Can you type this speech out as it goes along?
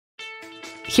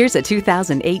Here's a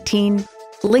 2018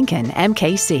 Lincoln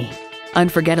MKC.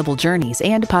 Unforgettable journeys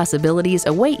and possibilities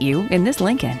await you in this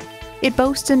Lincoln. It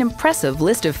boasts an impressive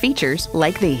list of features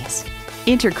like these: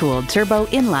 intercooled turbo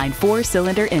inline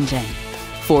 4-cylinder engine,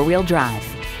 4-wheel drive,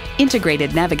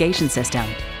 integrated navigation system,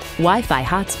 Wi-Fi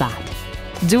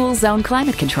hotspot, dual zone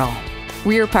climate control,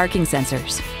 rear parking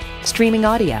sensors, streaming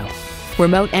audio,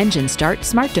 remote engine start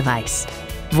smart device,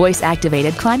 voice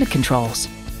activated climate controls,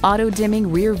 auto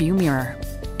dimming rear view mirror,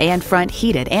 and front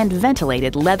heated and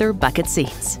ventilated leather bucket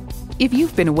seats. If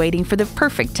you've been waiting for the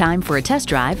perfect time for a test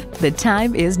drive, the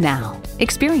time is now.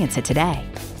 Experience it today.